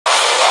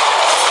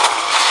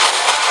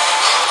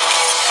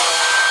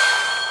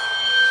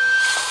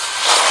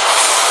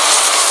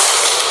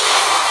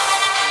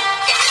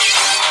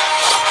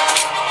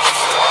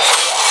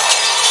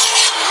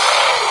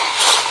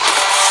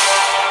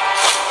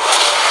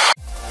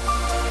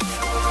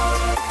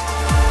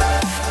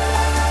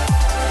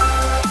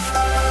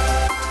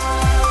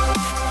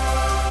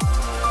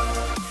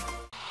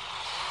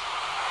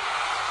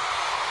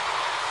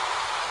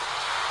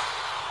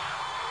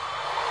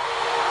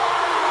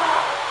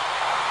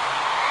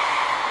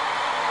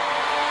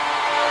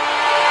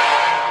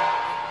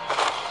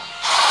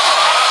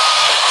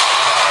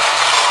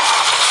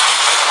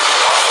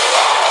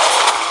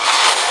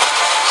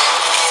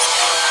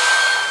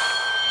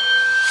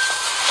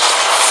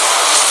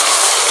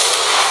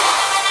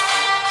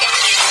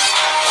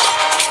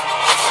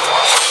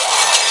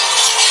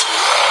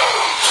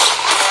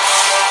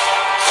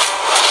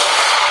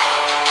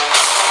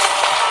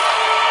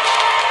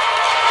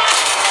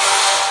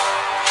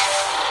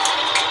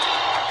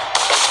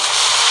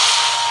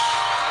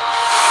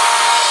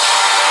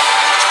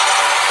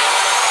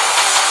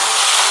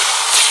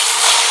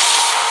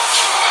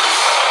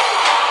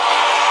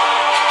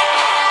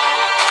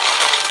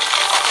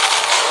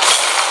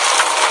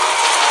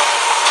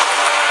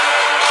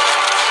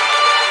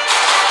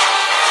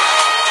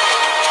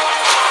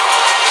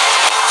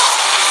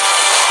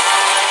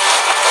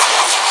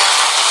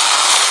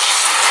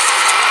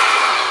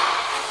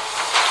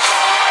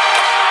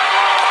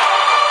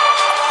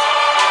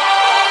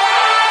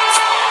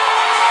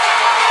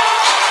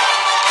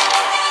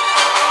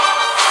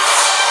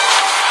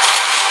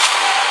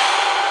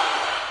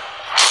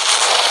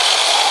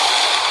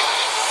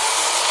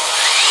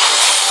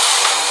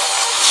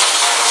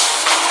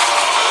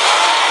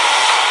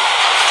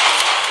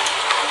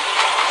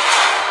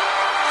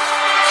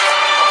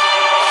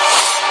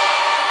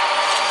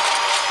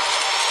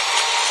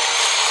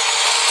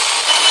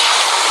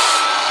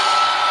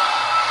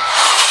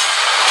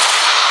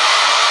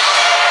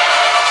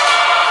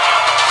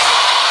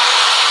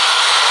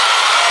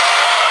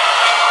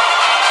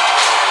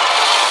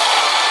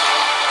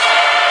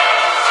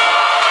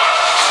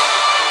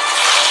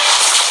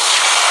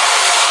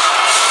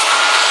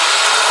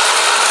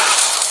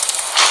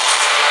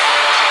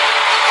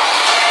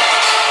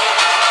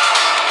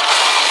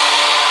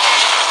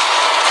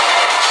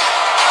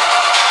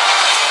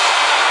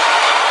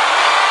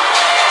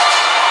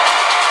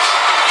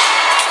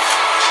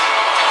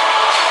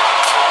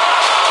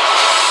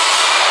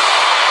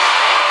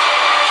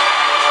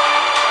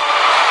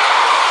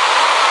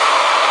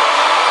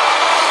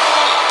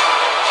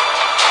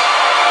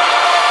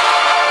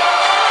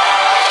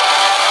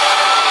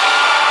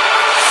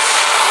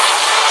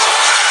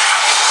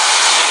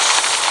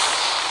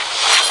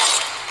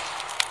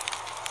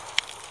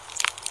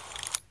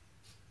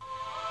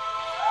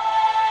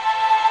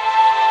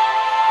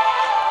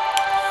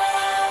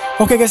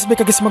Oke guys,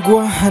 balik lagi sama gue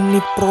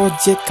Haniv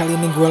Project. Kali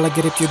ini gue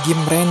lagi review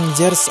game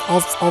Rangers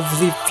of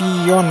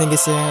Oblivion nih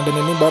guys ya. Dan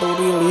ini baru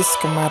rilis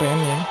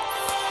kemarin ya.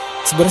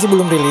 Sebenarnya sih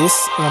belum rilis,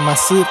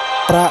 masih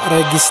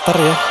pra-register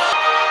ya.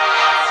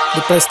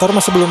 Di Play Store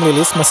masih belum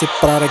rilis, masih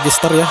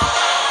pra-register ya.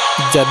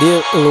 Jadi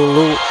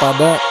lu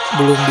pada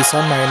belum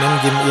bisa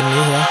mainin game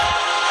ini ya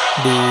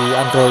di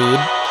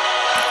Android,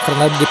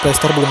 karena di Play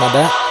Store belum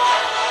ada.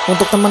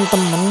 Untuk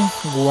teman-teman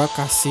gue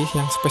kasih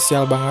yang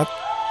spesial banget.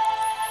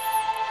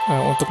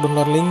 Untuk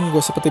download link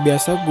gue seperti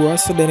biasa gue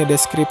sediain di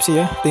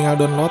deskripsi ya, tinggal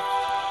download.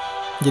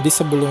 Jadi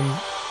sebelum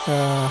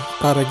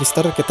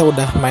pra-register kita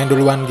udah main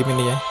duluan game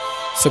ini ya.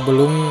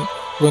 Sebelum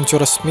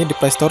luncur resmi di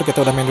Play Store kita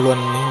udah main duluan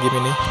nih game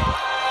ini.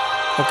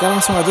 Oke,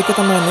 langsung aja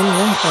kita mainin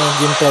ya.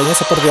 Gameplaynya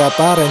seperti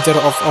apa,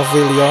 Ranger of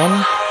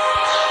Oblivion.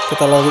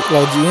 Kita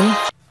login.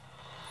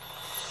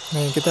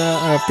 Nah, kita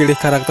pilih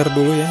karakter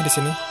dulu ya di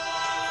sini.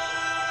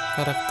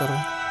 Karakter.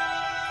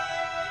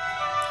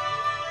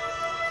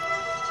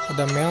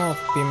 Ada male,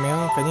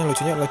 female, kayaknya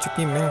lucunya lucu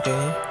female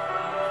kayaknya.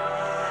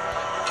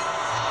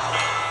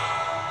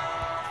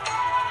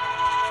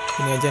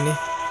 Ini aja nih.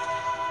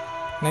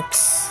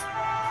 Next.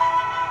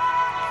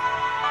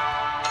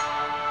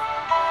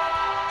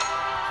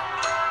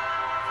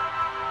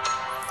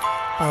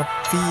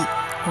 Api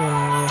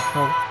only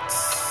hearts.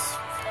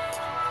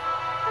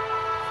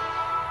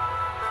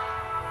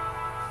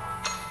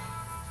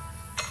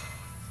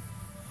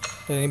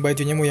 Dan ini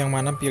bajunya mau yang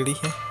mana pilih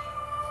ya.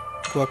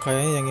 Gua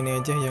kayaknya yang ini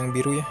aja, yang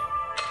biru ya.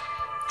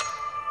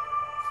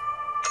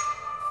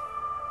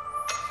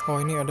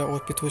 Oh, ini ada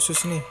outfit khusus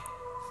nih.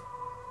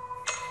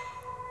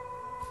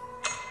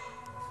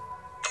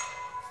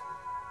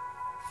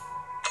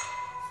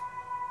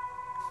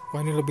 Wah,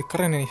 ini lebih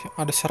keren nih,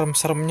 ada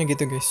serem-seremnya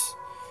gitu guys.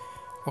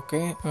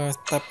 Oke,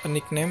 tap a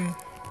nickname.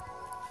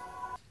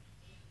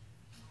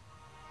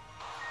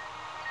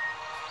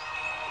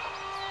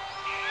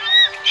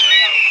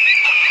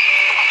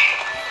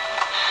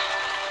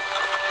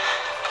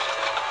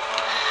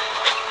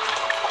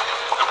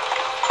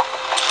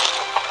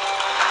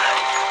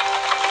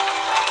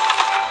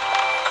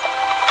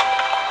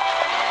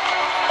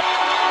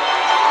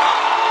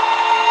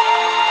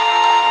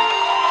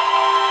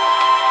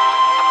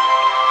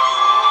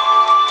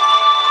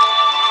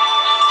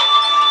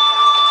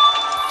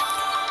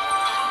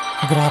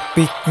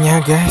 Grafiknya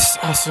guys,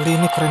 asli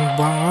ini keren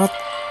banget.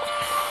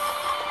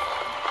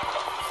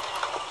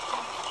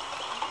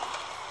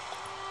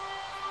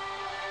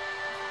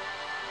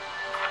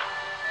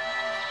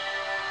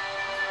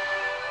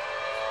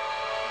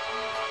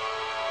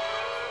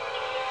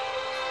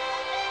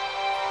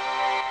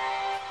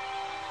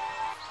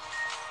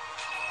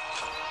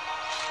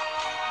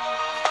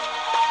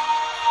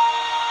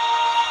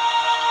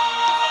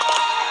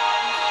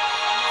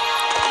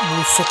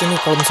 Buset, ini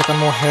kalau misalkan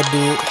mau HD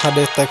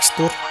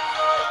tekstur,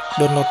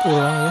 download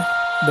ulang ya,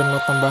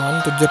 download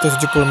tambahan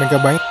 770 MB.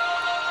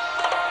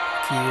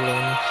 Gila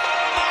ini.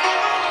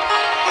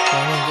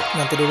 Soalnya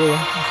nanti dulu ya,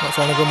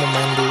 soalnya gue mau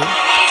main dulu.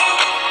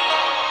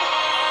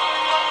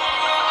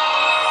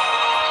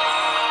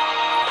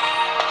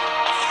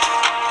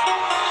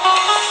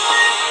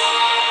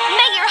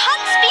 May your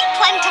huts be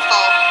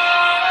plentiful.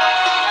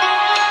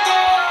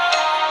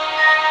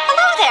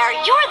 Hello there,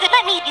 you're the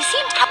bunny. You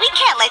seem we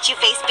can't let you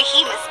face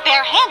behemoths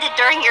barehanded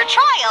during your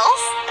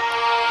trials.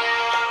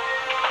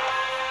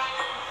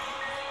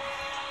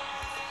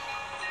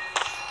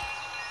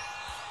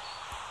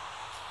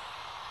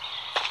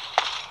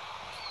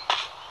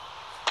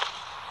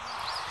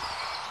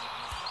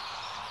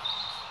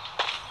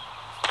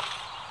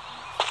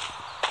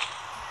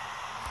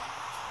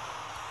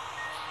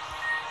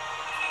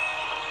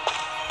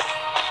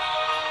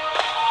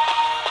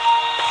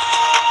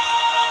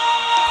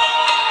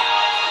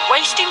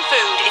 Wasting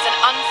food is an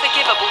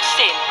unforgivable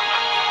sin.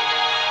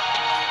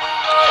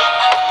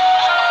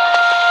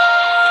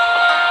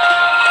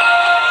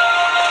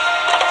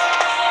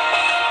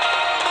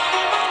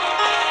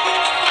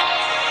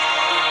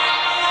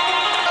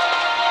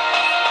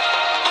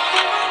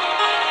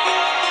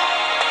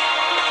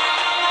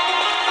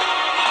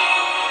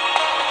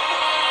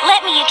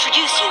 Let me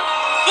introduce you.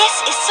 This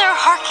is Sir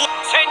Harkin.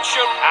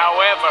 Attention,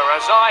 however,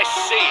 as I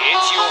see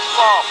it, you're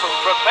far from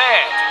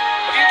prepared.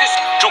 Have you just...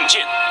 重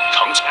剑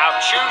Now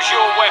choose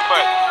your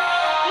weapon.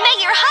 May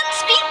your huts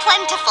be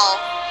plentiful.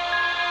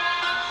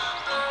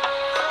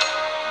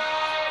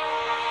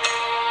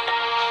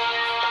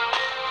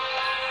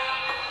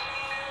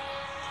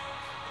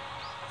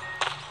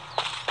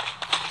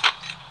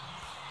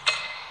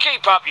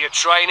 Keep up your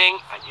training,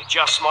 and you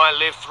just might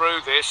live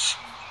through this.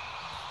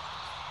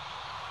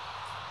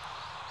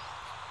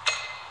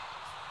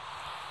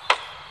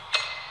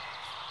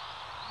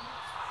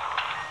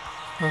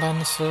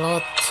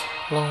 Lancelot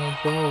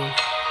longbow.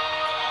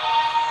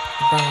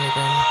 Pedang nih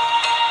kayaknya.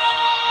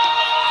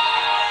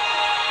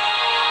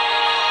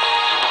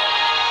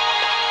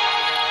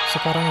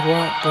 Sekarang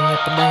gua punya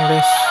pedang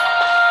guys.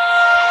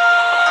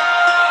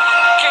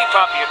 Keep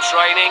up your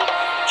training,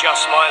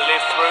 just might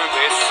live through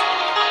this.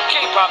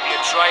 Keep up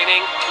your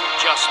training,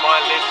 just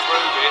might live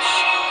through this.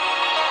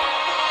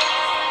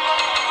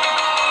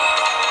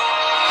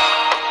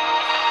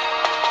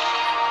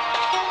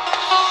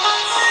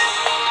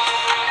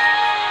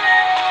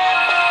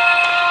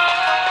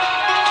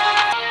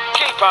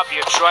 Keep up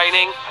your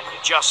training, and you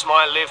just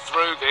might live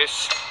through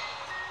this.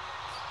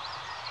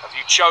 Have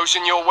you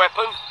chosen your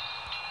weapon?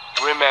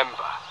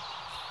 Remember.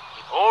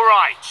 All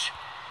right.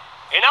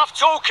 Enough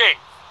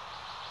talking.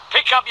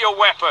 Pick up your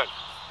weapon,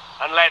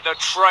 and let the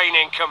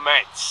training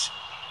commence.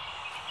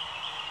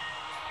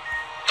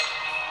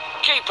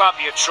 Keep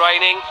up your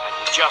training, and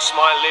you just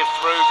might live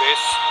through this.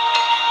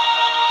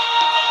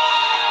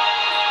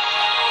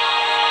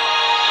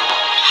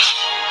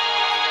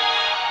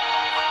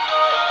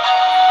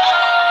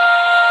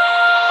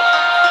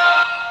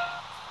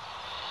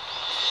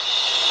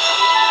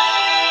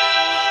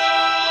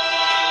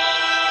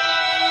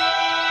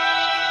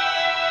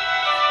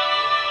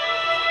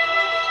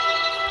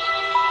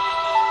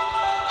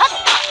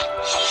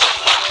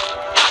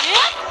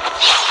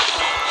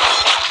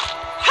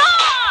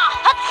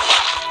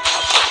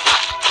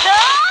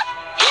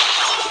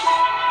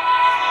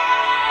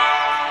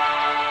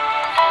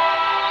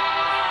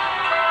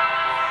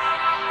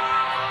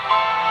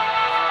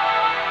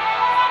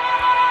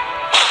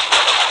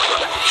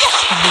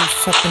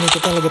 Saat ini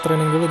kita lagi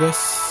training dulu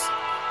guys,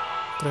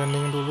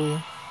 training dulu ya.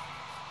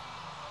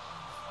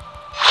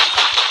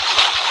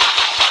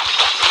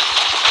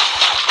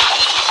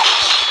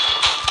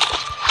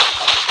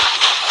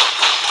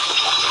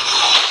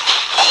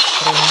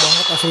 Keren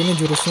banget asli ini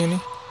jurusnya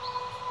nih.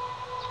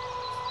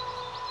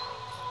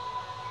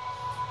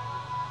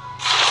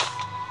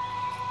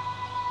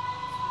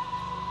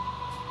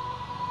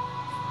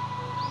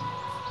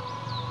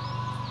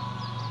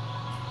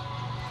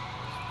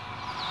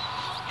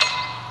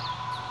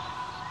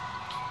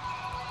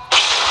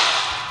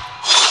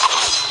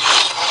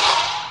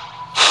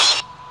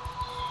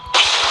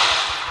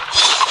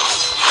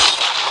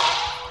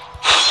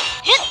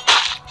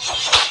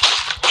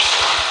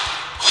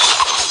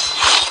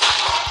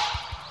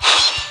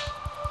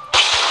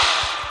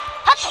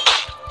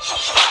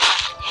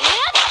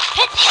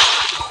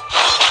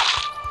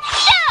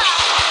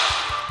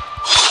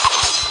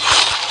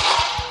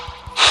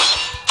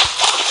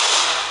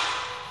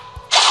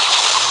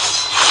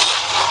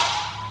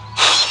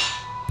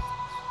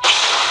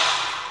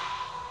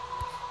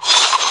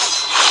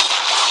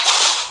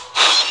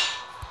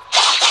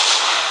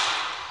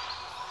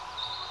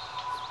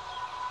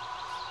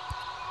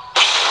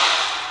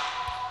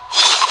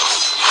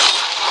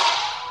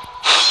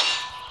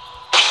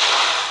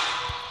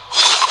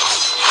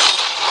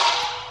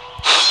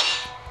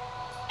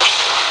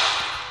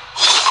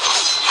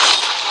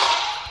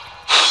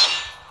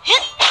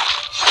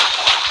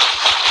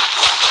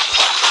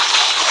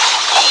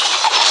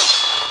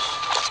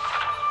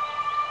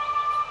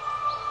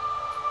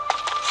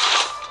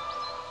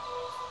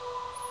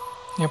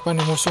 Ini apa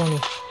nih musuh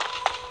nih?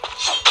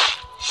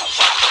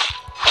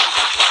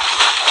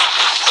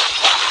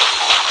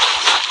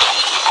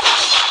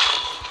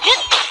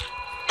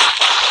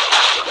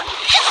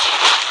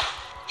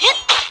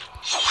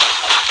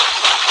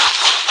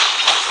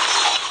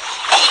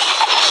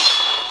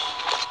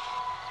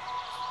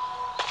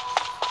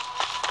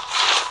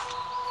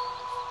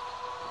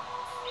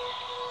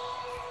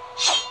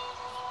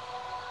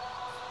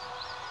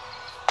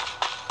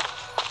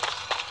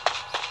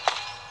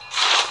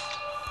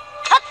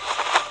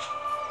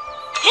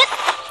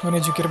 Mana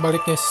jukir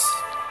balik guys.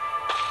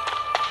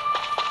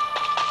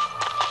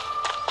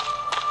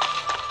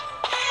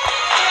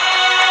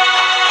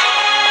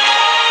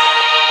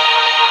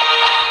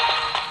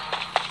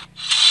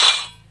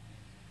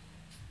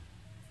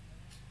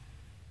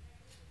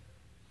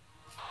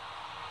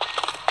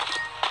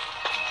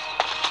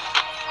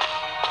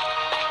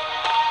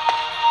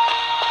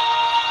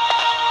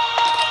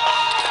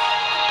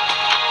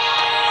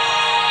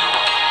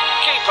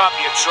 Keep up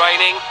your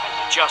training, and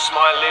you just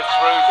might live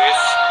through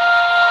this.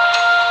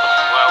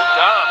 Well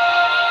done.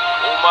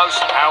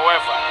 Almost,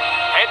 however.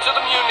 Head to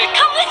the munitions.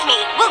 Come with me.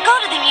 We'll go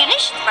to the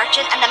munitions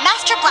merchant and the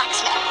master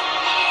blacksmith.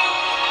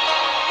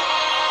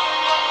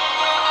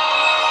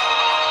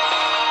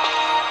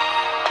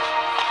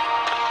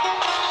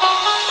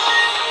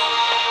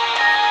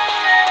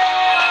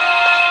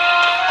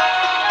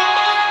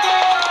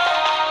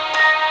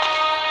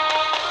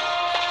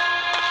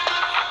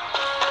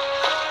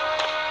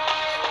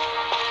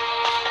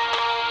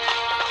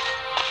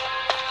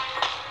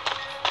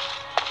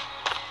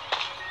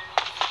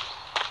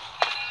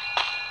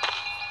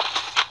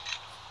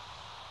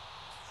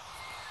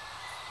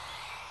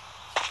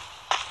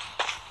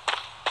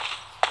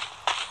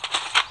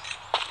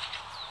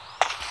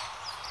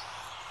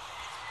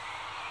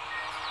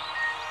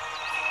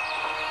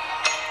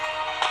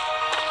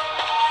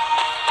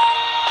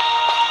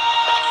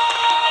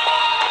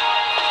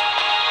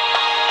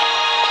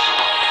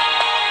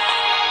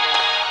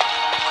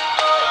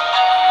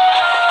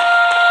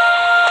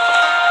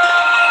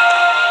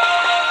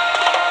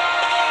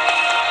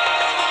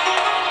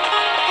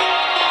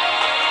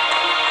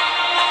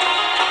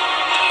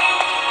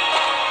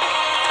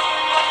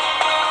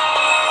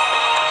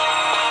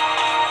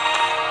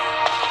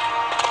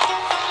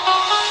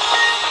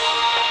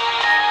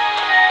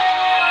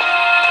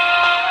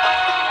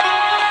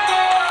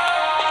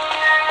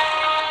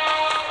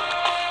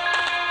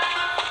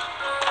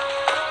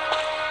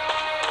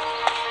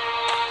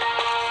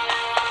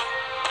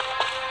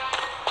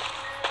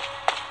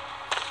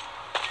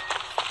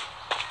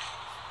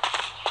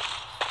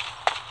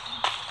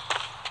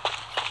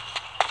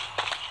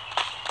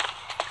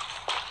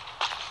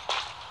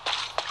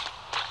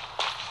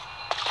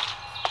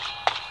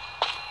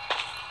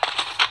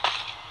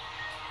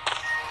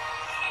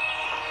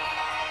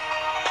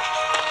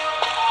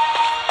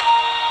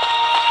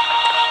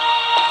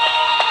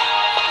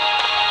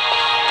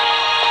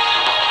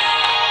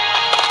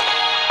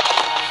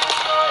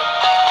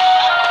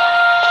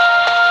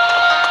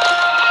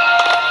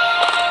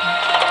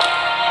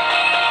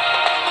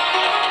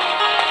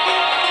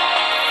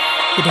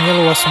 Jadinya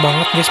luas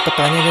banget guys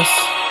petanya guys.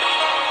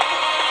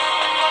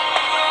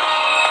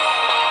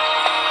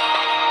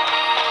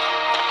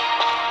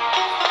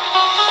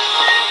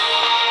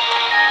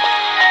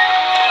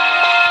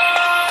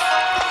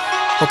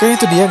 Oke,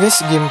 itu dia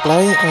guys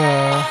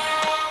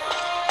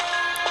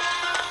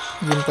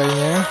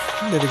gameplaynya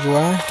dari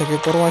gua. Thank you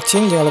for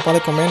watching. Jangan lupa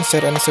like, comment,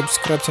 share, and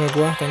subscribe channel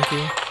gua. Thank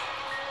you.